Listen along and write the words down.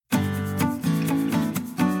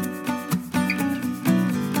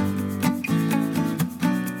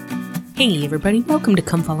Hey everybody, welcome to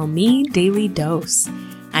Come Follow Me Daily Dose.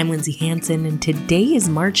 I'm Lindsay Hansen and today is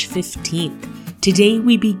March 15th. Today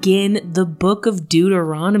we begin the book of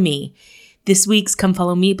Deuteronomy. This week's Come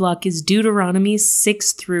Follow Me block is Deuteronomy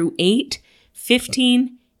 6 through 8,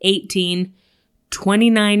 15, 18,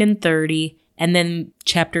 29 and 30, and then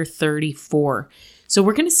chapter 34. So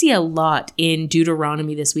we're going to see a lot in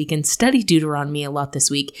Deuteronomy this week and study Deuteronomy a lot this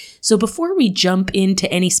week. So before we jump into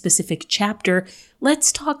any specific chapter,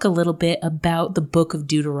 let's talk a little bit about the book of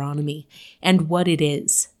Deuteronomy and what it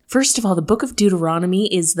is. First of all, the book of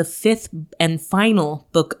Deuteronomy is the fifth and final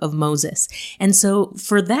book of Moses. And so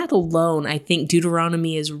for that alone, I think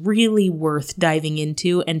Deuteronomy is really worth diving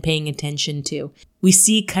into and paying attention to. We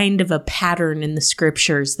see kind of a pattern in the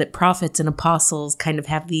scriptures that prophets and apostles kind of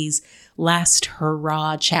have these last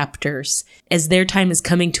hurrah chapters. As their time is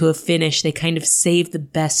coming to a finish, they kind of save the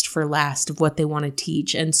best for last of what they want to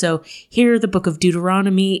teach. And so here, the book of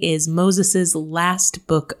Deuteronomy is Moses' last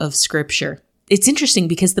book of scripture. It's interesting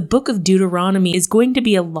because the book of Deuteronomy is going to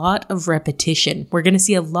be a lot of repetition. We're going to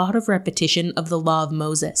see a lot of repetition of the law of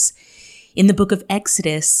Moses. In the book of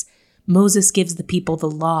Exodus, Moses gives the people the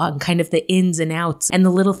law and kind of the ins and outs and the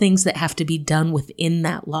little things that have to be done within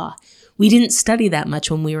that law. We didn't study that much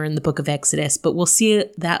when we were in the book of Exodus, but we'll see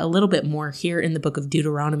that a little bit more here in the book of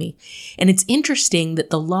Deuteronomy. And it's interesting that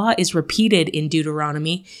the law is repeated in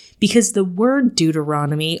Deuteronomy because the word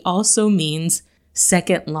Deuteronomy also means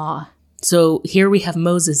second law. So here we have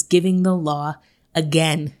Moses giving the law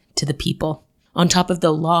again to the people. On top of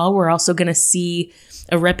the law, we're also going to see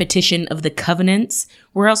a repetition of the covenants.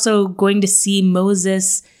 We're also going to see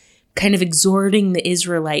Moses kind of exhorting the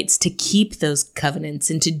Israelites to keep those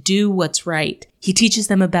covenants and to do what's right. He teaches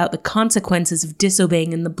them about the consequences of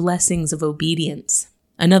disobeying and the blessings of obedience.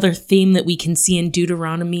 Another theme that we can see in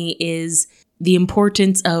Deuteronomy is the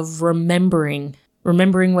importance of remembering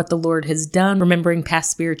what the Lord has done, remembering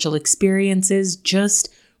past spiritual experiences,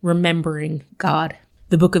 just remembering God.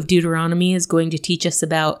 The book of Deuteronomy is going to teach us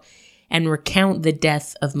about and recount the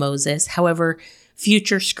death of Moses. However,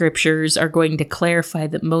 future scriptures are going to clarify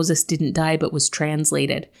that Moses didn't die but was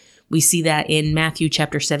translated. We see that in Matthew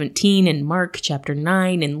chapter 17, in Mark chapter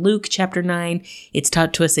 9, in Luke chapter 9. It's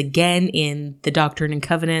taught to us again in the Doctrine and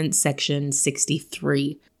Covenants, section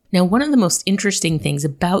 63. Now, one of the most interesting things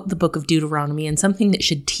about the book of Deuteronomy, and something that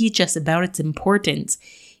should teach us about its importance,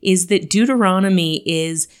 is that Deuteronomy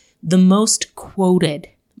is the most quoted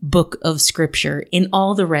book of scripture in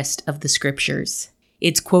all the rest of the scriptures.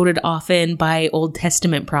 It's quoted often by Old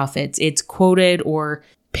Testament prophets. It's quoted or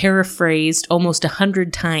paraphrased almost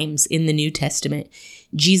 100 times in the New Testament.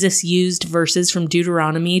 Jesus used verses from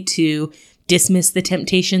Deuteronomy to dismiss the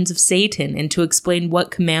temptations of Satan and to explain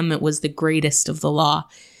what commandment was the greatest of the law.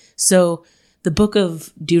 So the book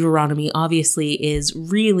of Deuteronomy obviously is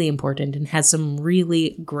really important and has some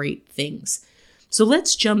really great things. So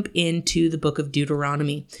let's jump into the book of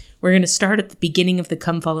Deuteronomy. We're going to start at the beginning of the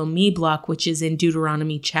Come Follow Me block, which is in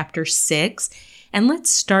Deuteronomy chapter 6. And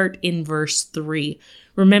let's start in verse 3.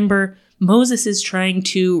 Remember, Moses is trying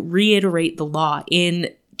to reiterate the law. In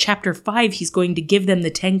chapter 5, he's going to give them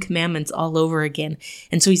the 10 Commandments all over again.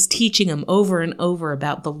 And so he's teaching them over and over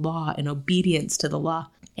about the law and obedience to the law.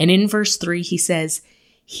 And in verse 3, he says,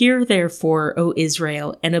 "Hear therefore, O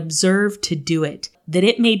Israel, and observe to do it, that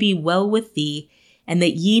it may be well with thee, and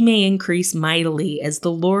that ye may increase mightily, as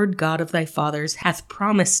the Lord God of thy fathers hath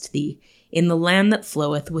promised thee, in the land that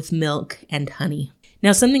floweth with milk and honey."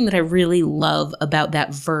 Now, something that I really love about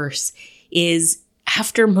that verse is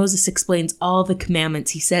after Moses explains all the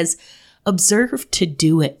commandments, he says, observe to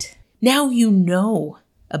do it. Now you know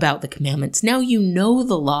about the commandments. Now you know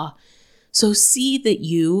the law. So see that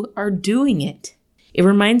you are doing it. It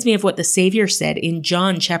reminds me of what the Savior said in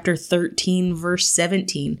John chapter 13, verse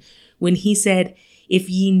 17, when he said, "If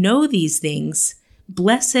ye know these things,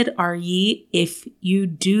 blessed are ye if you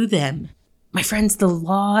do them." My friends, the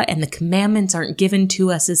law and the commandments aren't given to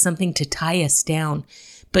us as something to tie us down,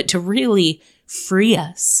 but to really free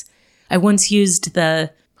us. I once used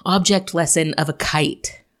the object lesson of a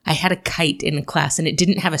kite. I had a kite in a class and it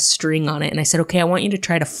didn't have a string on it. And I said, okay, I want you to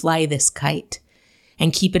try to fly this kite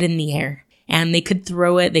and keep it in the air. And they could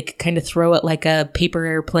throw it. They could kind of throw it like a paper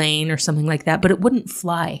airplane or something like that, but it wouldn't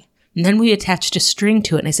fly. And then we attached a string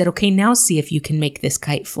to it. And I said, okay, now see if you can make this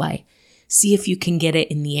kite fly. See if you can get it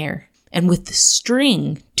in the air. And with the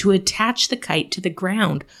string to attach the kite to the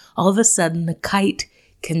ground, all of a sudden the kite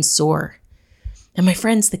can soar. And my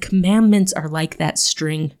friends, the commandments are like that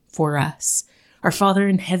string for us. Our Father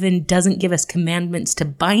in heaven doesn't give us commandments to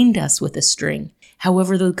bind us with a string.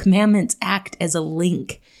 However, the commandments act as a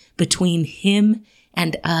link between him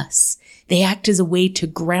and us. They act as a way to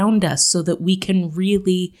ground us so that we can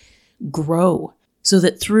really grow, so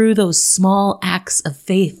that through those small acts of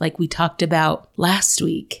faith, like we talked about last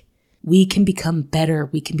week, we can become better,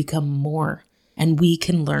 we can become more, and we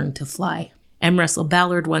can learn to fly. M. Russell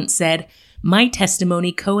Ballard once said, "My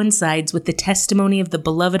testimony coincides with the testimony of the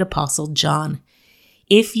beloved apostle John.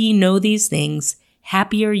 If ye know these things,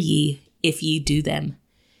 happy are ye if ye do them."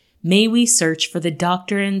 May we search for the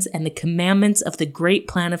doctrines and the commandments of the great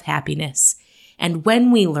plan of happiness, and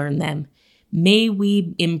when we learn them, may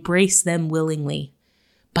we embrace them willingly.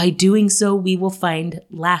 By doing so, we will find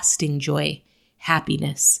lasting joy,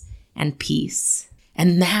 happiness, and peace.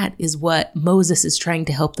 And that is what Moses is trying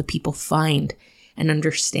to help the people find and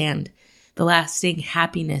understand. The lasting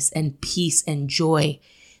happiness and peace and joy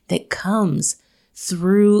that comes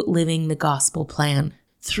through living the gospel plan,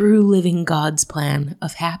 through living God's plan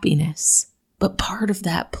of happiness. But part of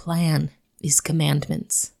that plan is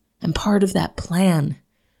commandments. And part of that plan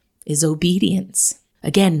is obedience.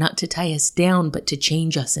 Again, not to tie us down, but to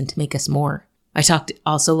change us and to make us more. I talked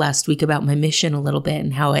also last week about my mission a little bit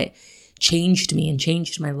and how it changed me and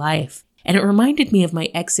changed my life. And it reminded me of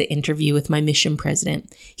my exit interview with my mission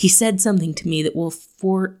president. He said something to me that will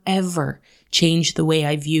forever change the way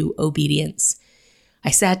I view obedience.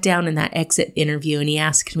 I sat down in that exit interview and he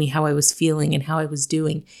asked me how I was feeling and how I was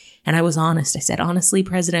doing. And I was honest. I said, "Honestly,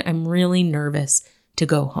 President, I'm really nervous to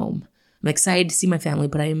go home. I'm excited to see my family,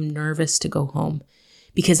 but I am nervous to go home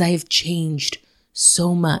because I have changed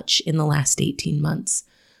so much in the last 18 months.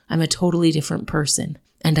 I'm a totally different person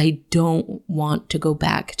and I don't want to go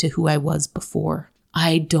back to who I was before.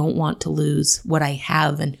 I don't want to lose what I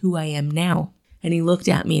have and who I am now." And he looked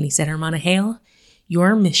at me and he said, "Hermana Hale,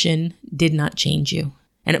 your mission did not change you."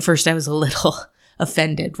 And at first I was a little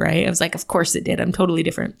offended, right? I was like, of course it did. I'm totally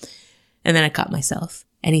different. And then I caught myself.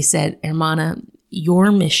 And he said, "Hermana,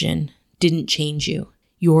 your mission didn't change you.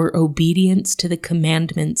 Your obedience to the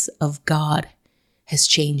commandments of God has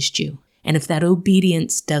changed you. And if that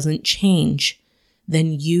obedience doesn't change,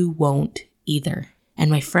 then you won't either." And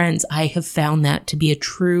my friends, I have found that to be a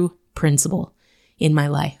true principle in my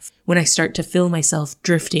life. When I start to feel myself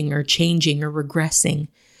drifting or changing or regressing,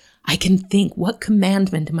 I can think, what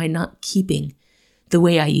commandment am I not keeping the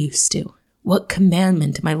way I used to? What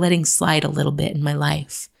commandment am I letting slide a little bit in my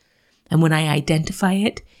life? And when I identify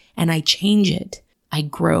it and I change it, I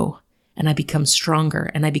grow and I become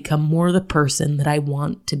stronger and I become more the person that I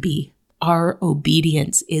want to be. Our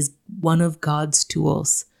obedience is one of God's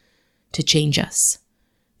tools to change us,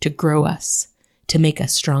 to grow us, to make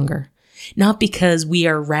us stronger. Not because we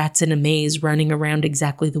are rats in a maze running around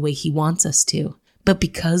exactly the way He wants us to, but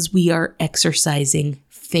because we are exercising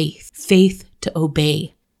faith to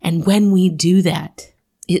obey. And when we do that,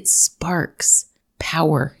 it sparks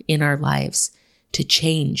power in our lives to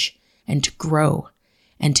change and to grow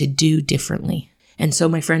and to do differently. And so,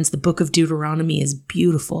 my friends, the book of Deuteronomy is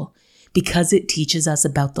beautiful because it teaches us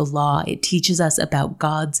about the law. It teaches us about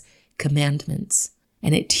God's commandments.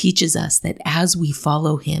 And it teaches us that as we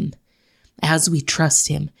follow Him, as we trust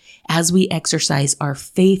Him, as we exercise our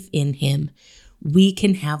faith in Him, we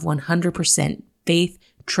can have 100% faith,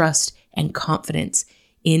 trust, and confidence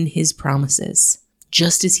in His promises.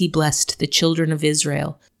 Just as He blessed the children of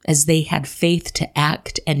Israel as they had faith to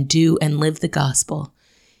act and do and live the gospel,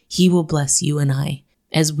 He will bless you and I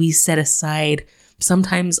as we set aside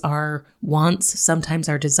sometimes our wants, sometimes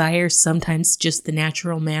our desires, sometimes just the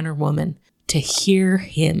natural man or woman, to hear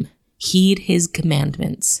Him, heed His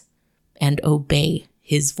commandments, and obey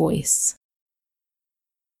His voice.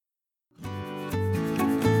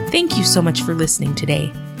 Thank you so much for listening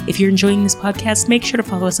today. If you're enjoying this podcast, make sure to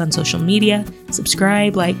follow us on social media,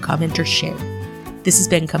 subscribe, like, comment, or share. This has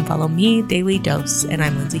been Come Follow Me, Daily Dose, and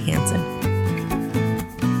I'm Lindsay Hansen.